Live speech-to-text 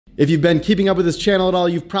If you've been keeping up with this channel at all,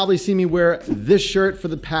 you've probably seen me wear this shirt for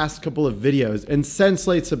the past couple of videos. And since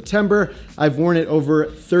late September, I've worn it over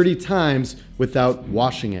 30 times without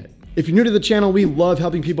washing it. If you're new to the channel, we love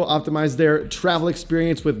helping people optimize their travel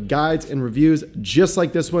experience with guides and reviews just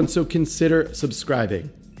like this one, so consider subscribing.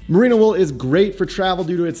 Merino wool is great for travel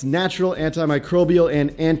due to its natural antimicrobial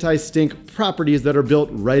and anti-stink properties that are built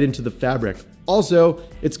right into the fabric. Also,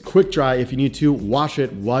 it's quick dry if you need to wash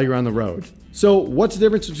it while you're on the road. So what's the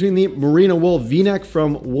difference between the merino wool v-neck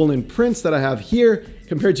from Woolen Prints that I have here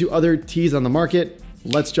compared to other tees on the market?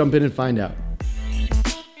 Let's jump in and find out.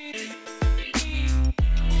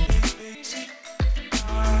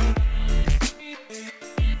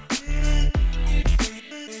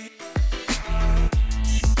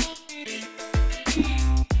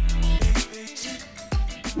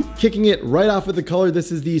 Kicking it right off with the color,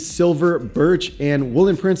 this is the silver birch, and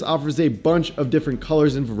Woolen Prints offers a bunch of different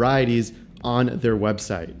colors and varieties on their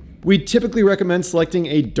website. We typically recommend selecting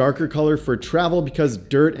a darker color for travel because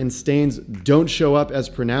dirt and stains don't show up as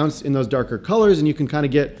pronounced in those darker colors, and you can kind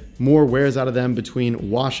of get more wears out of them between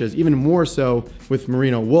washes, even more so with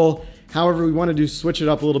merino wool. However, we wanted to switch it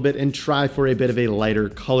up a little bit and try for a bit of a lighter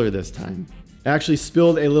color this time. I actually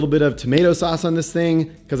spilled a little bit of tomato sauce on this thing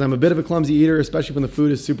because I'm a bit of a clumsy eater, especially when the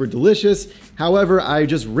food is super delicious. However, I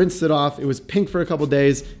just rinsed it off. It was pink for a couple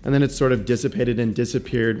days, and then it sort of dissipated and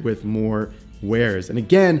disappeared with more wears. And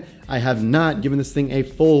again, I have not given this thing a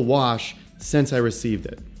full wash since I received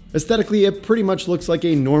it. Aesthetically, it pretty much looks like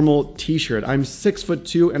a normal t-shirt. I'm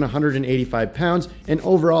 6'2" and 185 pounds, and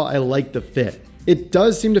overall, I like the fit. It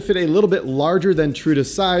does seem to fit a little bit larger than true to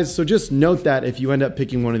size, so just note that if you end up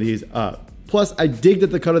picking one of these up. Plus, I dig that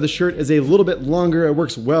the cut of the shirt is a little bit longer. It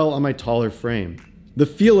works well on my taller frame. The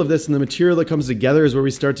feel of this and the material that comes together is where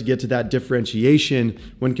we start to get to that differentiation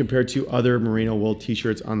when compared to other merino wool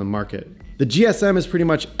t-shirts on the market. The GSM is pretty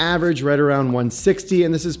much average, right around 160,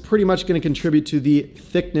 and this is pretty much going to contribute to the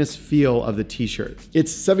thickness feel of the t-shirt.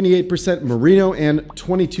 It's 78% merino and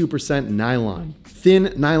 22% nylon.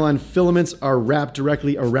 Thin nylon filaments are wrapped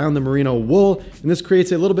directly around the merino wool, and this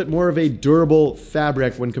creates a little bit more of a durable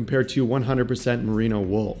fabric when compared to 100% merino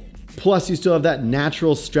wool. Plus, you still have that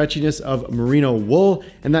natural stretchiness of merino wool,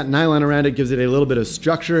 and that nylon around it gives it a little bit of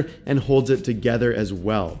structure and holds it together as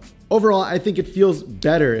well. Overall, I think it feels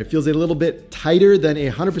better. It feels a little bit tighter than a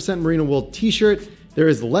 100% merino wool t-shirt. There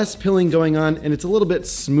is less pilling going on, and it's a little bit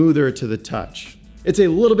smoother to the touch. It's a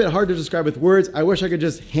little bit hard to describe with words. I wish I could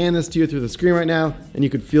just hand this to you through the screen right now and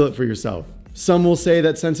you could feel it for yourself. Some will say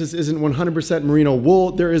that since this isn't 100% merino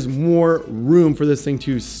wool, there is more room for this thing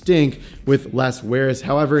to stink with less wears.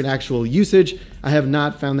 However, in actual usage, I have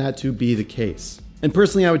not found that to be the case. And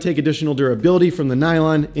personally, I would take additional durability from the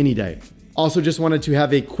nylon any day. Also, just wanted to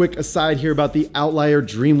have a quick aside here about the Outlier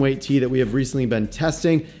Dream Weight tee that we have recently been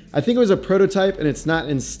testing. I think it was a prototype and it's not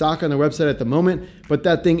in stock on their website at the moment, but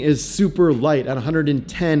that thing is super light at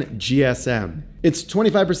 110 GSM. It's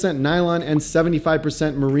 25% nylon and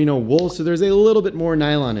 75% merino wool, so there's a little bit more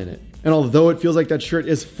nylon in it. And although it feels like that shirt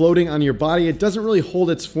is floating on your body, it doesn't really hold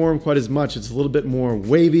its form quite as much. It's a little bit more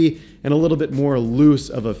wavy and a little bit more loose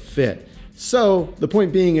of a fit. So the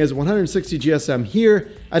point being is 160 GSM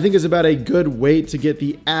here, I think is about a good weight to get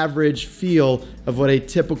the average feel of what a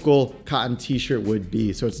typical cotton t-shirt would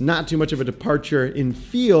be. So it's not too much of a departure in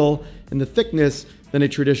feel and the thickness than a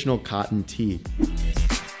traditional cotton tee.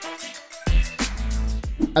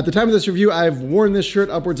 At the time of this review, I've worn this shirt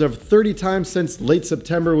upwards of 30 times since late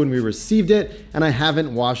September when we received it, and I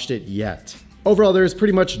haven't washed it yet. Overall, there's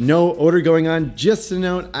pretty much no odor going on. Just to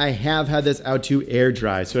note, I have had this out to air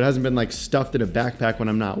dry, so it hasn't been like stuffed in a backpack when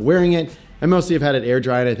I'm not wearing it. I mostly have had it air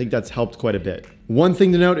dry, and I think that's helped quite a bit. One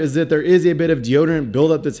thing to note is that there is a bit of deodorant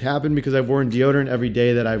buildup that's happened because I've worn deodorant every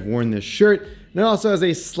day that I've worn this shirt, and it also has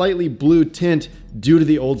a slightly blue tint due to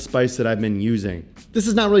the Old Spice that I've been using. This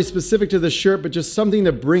is not really specific to this shirt, but just something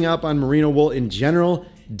to bring up on merino wool in general.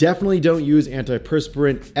 Definitely don't use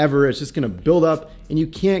antiperspirant ever. It's just gonna build up and you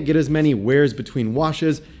can't get as many wears between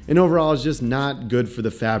washes, and overall it's just not good for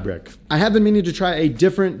the fabric. I have been meaning to try a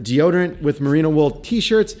different deodorant with merino wool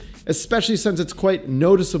t-shirts, especially since it's quite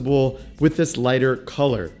noticeable with this lighter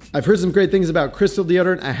color. I've heard some great things about crystal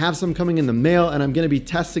deodorant. I have some coming in the mail and I'm gonna be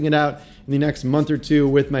testing it out in the next month or two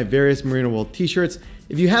with my various merino wool t-shirts.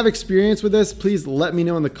 If you have experience with this, please let me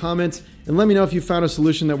know in the comments and let me know if you found a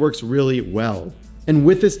solution that works really well. And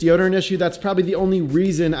with this deodorant issue, that's probably the only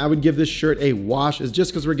reason I would give this shirt a wash, is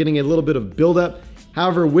just because we're getting a little bit of buildup.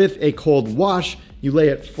 However, with a cold wash, you lay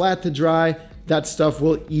it flat to dry, that stuff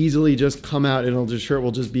will easily just come out and the shirt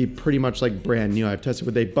will just be pretty much like brand new. I've tested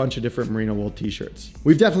with a bunch of different Merino Wool t-shirts.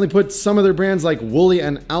 We've definitely put some other brands like Woolly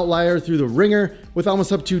and Outlier through the ringer with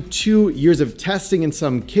almost up to 2 years of testing in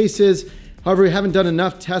some cases. However, we haven't done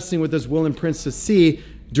enough testing with this Wool & Prints to see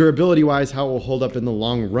durability-wise how it will hold up in the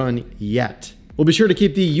long run yet. We'll be sure to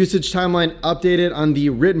keep the usage timeline updated on the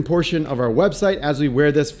written portion of our website as we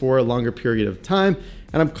wear this for a longer period of time.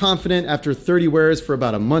 And I'm confident after 30 wears for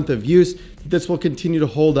about a month of use, this will continue to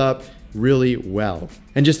hold up really well.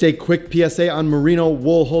 And just a quick PSA on Merino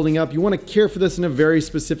Wool holding up. You want to care for this in a very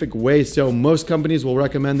specific way. So most companies will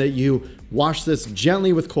recommend that you wash this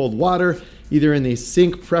gently with cold water, either in the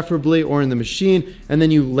sink preferably or in the machine, and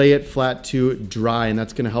then you lay it flat to dry, and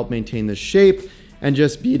that's going to help maintain the shape and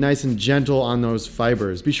just be nice and gentle on those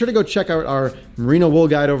fibers. Be sure to go check out our Merino Wool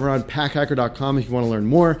guide over on packhacker.com if you want to learn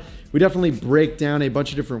more. We definitely break down a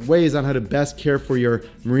bunch of different ways on how to best care for your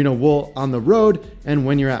Merino Wool on the road and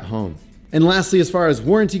when you're at home. And lastly, as far as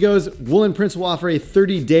warranty goes, Wool & Prints will offer a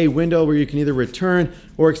 30-day window where you can either return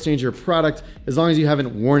or exchange your product as long as you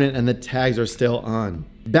haven't worn it and the tags are still on.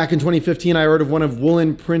 Back in 2015, I ordered one of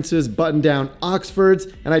Wool & Prints' button-down Oxfords,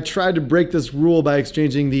 and I tried to break this rule by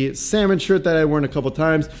exchanging the salmon shirt that I had worn a couple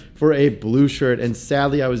times for a blue shirt, and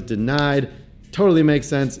sadly I was denied. Totally makes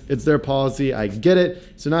sense. It's their policy. I get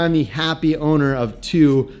it. So now I'm the happy owner of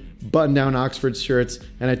 2 button-down Oxford shirts,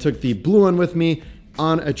 and I took the blue one with me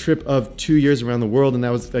on a trip of 2 years around the world, and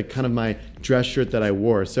that was like kind of my dress shirt that I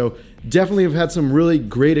wore. So definitely have had some really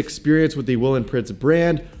great experience with the Wool & Prints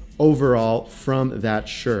brand overall from that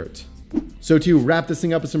shirt. So to wrap this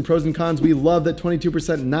thing up with some pros and cons, we love that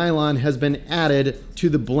 22% nylon has been added to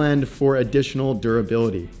the blend for additional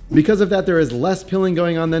durability. Because of that, there is less pilling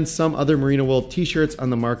going on than some other Merino Wool t-shirts on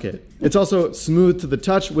the market. It's also smooth to the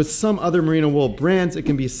touch. With some other Merino Wool brands, it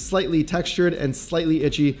can be slightly textured and slightly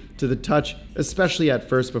itchy to the touch, especially at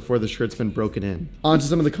first before the shirt's been broken in. On to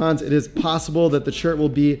some of the cons. It is possible that the shirt will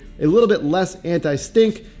be a little bit less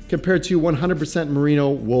anti-stink compared to 100% Merino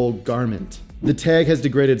Wool garment. The tag has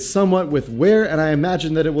degraded somewhat with wear, and I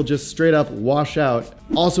imagine that it will just straight up wash out.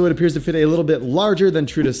 Also, it appears to fit a little bit larger than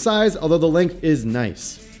true to size, although the length is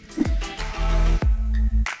nice.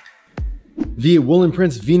 The Wool &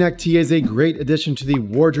 Prints V-neck tee is a great addition to the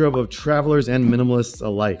wardrobe of travelers and minimalists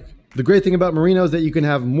alike. The great thing about Merino is that you can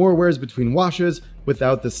have more wears between washes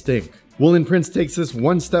without the stink. Wool & Prints takes this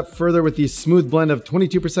one step further with the smooth blend of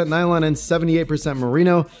 22% nylon and 78%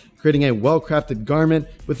 merino, creating a well-crafted garment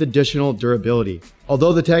with additional durability.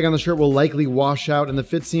 Although the tag on the shirt will likely wash out and the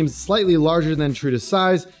fit seems slightly larger than true to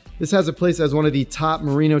size, this has a place as one of the top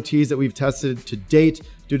merino tees that we've tested to date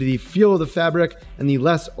due to the feel of the fabric and the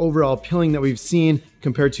less overall pilling that we've seen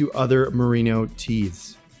compared to other merino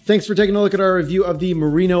tees. Thanks for taking a look at our review of the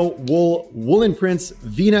Merino Wool & Prints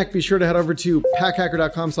V-neck. Be sure to head over to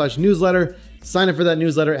packhacker.com/newsletter, sign up for that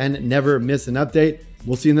newsletter, and never miss an update.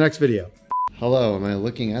 We'll see you in the next video. Hello, am I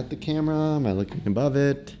looking at the camera? Am I looking above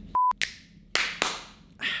it?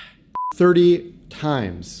 30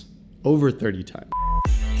 times, over 30 times.